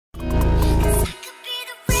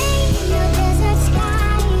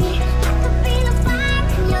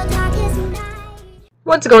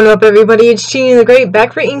What's going up, everybody? It's Genie the Great,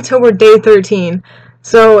 back for Inktober Day 13.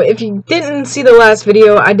 So, if you didn't see the last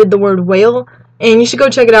video, I did the word whale, and you should go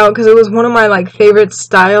check it out, because it was one of my, favorite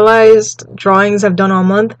stylized drawings I've done all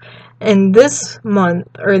month, and this month,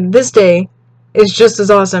 or this day, is just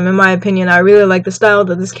as awesome, in my opinion. I really like the style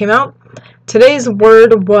that this came out. Today's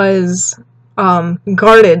word was,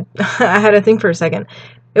 guarded. I had to think for a second.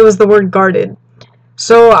 It was the word guarded.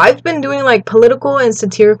 So I've been doing political and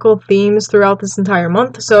satirical themes throughout this entire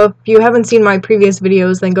month. So if you haven't seen my previous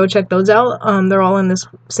videos, then go check those out. They're all in this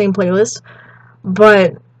same playlist.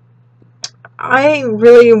 But I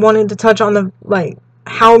really wanted to touch on the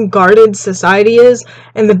how guarded society is,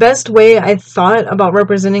 and the best way I thought about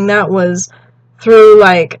representing that was through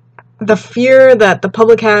the fear that the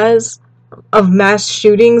public has of mass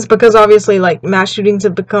shootings, because obviously mass shootings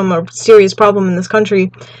have become a serious problem in this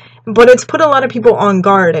country. But it's put a lot of people on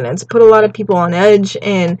guard, and it's put a lot of people on edge,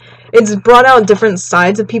 and it's brought out different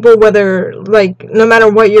sides of people, whether, no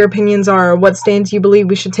matter what your opinions are, or what stance you believe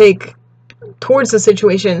we should take towards the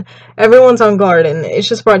situation, everyone's on guard, and it's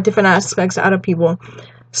just brought different aspects out of people.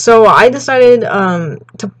 So I decided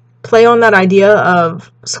to play on that idea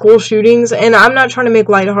of school shootings, and I'm not trying to make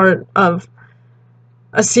lighthearted of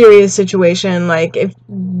a serious situation. If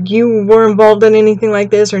you were involved in anything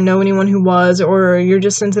like this, or know anyone who was, or you're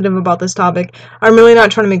just sensitive about this topic, I'm really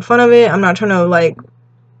not trying to make fun of it. I'm not trying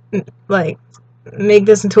to make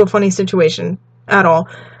this into a funny situation at all.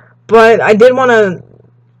 But I did want to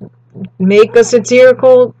make a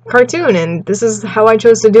satirical cartoon, and this is how I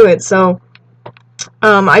chose to do it. So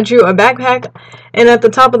I drew a backpack, and at the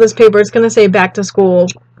top of this paper it's gonna say back to school.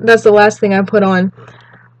 That's the last thing I put on.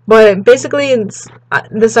 But basically, it's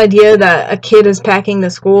this idea that a kid is packing to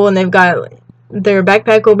school, and they've got their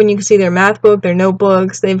backpack open. You can see their math book, their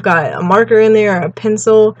notebooks. They've got a marker in there, a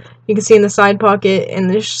pencil. You can see in the side pocket, and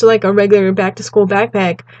there's just a regular back-to-school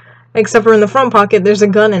backpack, except for in the front pocket, there's a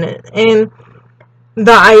gun in it. And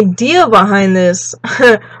the idea behind this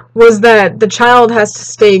was that the child has to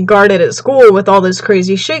stay guarded at school with all this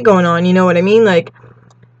crazy shit going on. You know what I mean?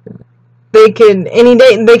 They could, any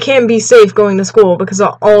day, they can't be safe going to school because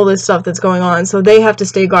of all this stuff that's going on, so they have to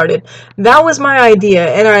stay guarded. That was my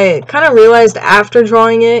idea, and I kind of realized after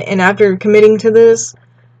drawing it, and after committing to this,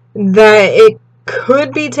 that it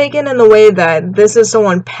could be taken in the way that this is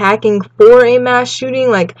someone packing for a mass shooting,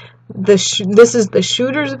 this is the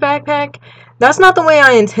shooter's backpack. That's not the way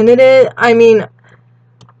I intended it. I mean,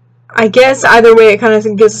 I guess either way it kind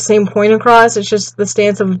of gets the same point across. It's just the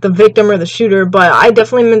stance of the victim or the shooter, but I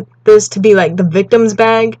definitely meant this to be the victim's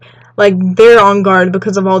bag. They're on guard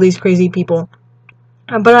because of all these crazy people.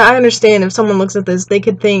 But I understand if someone looks at this, they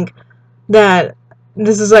could think that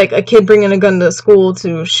this is a kid bringing a gun to school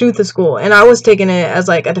to shoot the school, and I was taking it as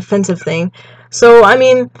a defensive thing. So I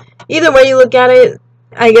mean, either way you look at it,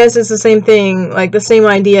 I guess it's the same thing. The same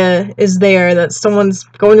idea is there, that someone's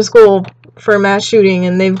going to school for a mass shooting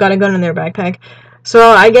and they've got a gun in their backpack. So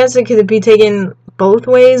I guess it could be taken both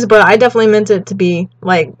ways, but I definitely meant it to be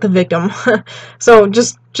the victim. So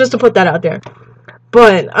just to put that out there.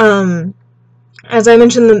 But as I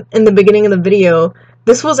mentioned in the beginning of the video,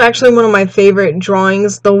 this was actually one of my favorite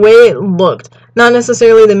drawings. The way it looked, not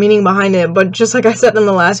necessarily the meaning behind it, but just like I said in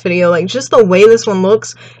the last video, just the way this one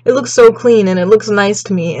looks, it looks so clean and it looks nice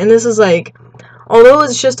to me. And this is although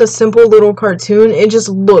it's just a simple little cartoon, it just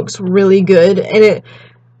looks really good. And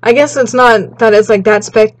I guess it's not that it's that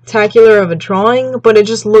spectacular of a drawing, but it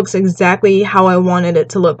just looks exactly how I wanted it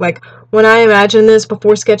to look. When I imagined this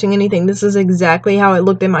before sketching anything, this is exactly how it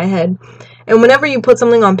looked in my head. And whenever you put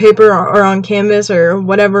something on paper or on canvas or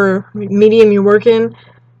whatever medium you work in,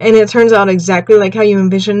 and it turns out exactly how you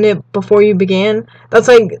envisioned it before you began, that's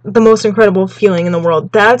the most incredible feeling in the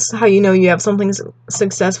world. That's how you know you have something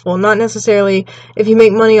successful. Not necessarily if you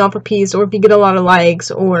make money off a piece or if you get a lot of likes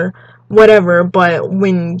or whatever, but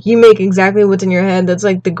when you make exactly what's in your head, that's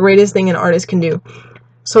the greatest thing an artist can do.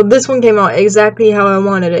 So this one came out exactly how I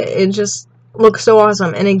wanted it. It just looks so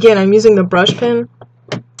awesome. And again, I'm using the brush pen.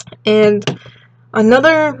 And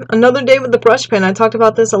another day with the brush pen. I talked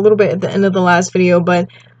about this a little bit at the end of the last video, but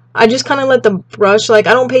I just kind of let the brush, I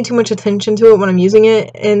don't pay too much attention to it when I'm using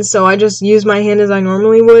it, and so I just use my hand as I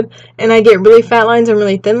normally would, and I get really fat lines and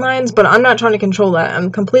really thin lines, but I'm not trying to control that.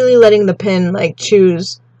 I'm completely letting the pen,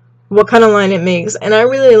 choose what kind of line it makes, and I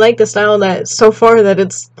really like the style that, so far, that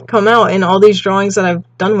it's come out in all these drawings that I've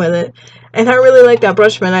done with it, and I really like that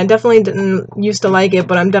brush pen. I definitely didn't used to like it,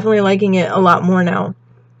 but I'm definitely liking it a lot more now.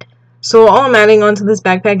 So all I'm adding onto this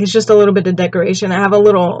backpack is just a little bit of decoration. I have a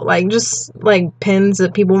little, just pins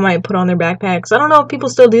that people might put on their backpacks. I don't know if people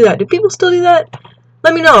still do that. Do people still do that?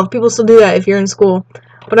 Let me know if people still do that if you're in school.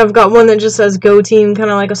 But I've got one that just says Go Team, kind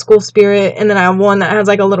of like a school spirit, and then I have one that has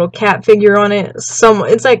like a little cat figure on it.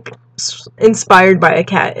 It's like inspired by a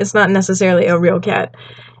cat. It's not necessarily a real cat.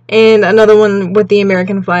 And another one with the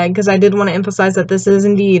American flag, because I did want to emphasize that this is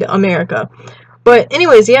indeed America. But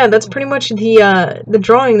anyways, yeah, that's pretty much the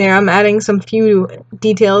drawing there. I'm adding some few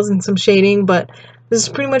details and some shading, but this is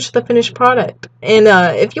pretty much the finished product. And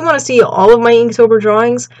if you want to see all of my Inktober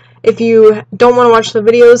drawings, if you don't want to watch the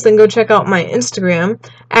videos, then go check out my Instagram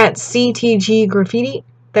at CTG Graffiti.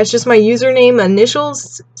 That's just my username,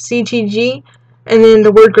 initials, CTG, and then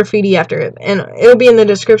the word graffiti after it. And it'll be in the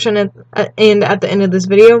description and at the end of this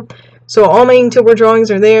video. So all my Inktober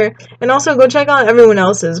drawings are there. And also go check out everyone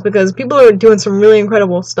else's, because people are doing some really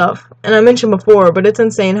incredible stuff. And I mentioned before, but it's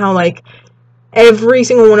insane how like every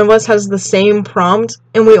single one of us has the same prompt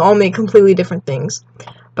and we all make completely different things.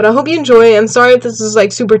 But I hope you enjoy. I'm sorry if this is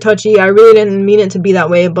like super touchy. I really didn't mean it to be that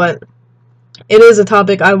way, but it is a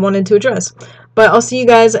topic I wanted to address. But I'll see you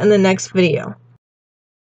guys in the next video.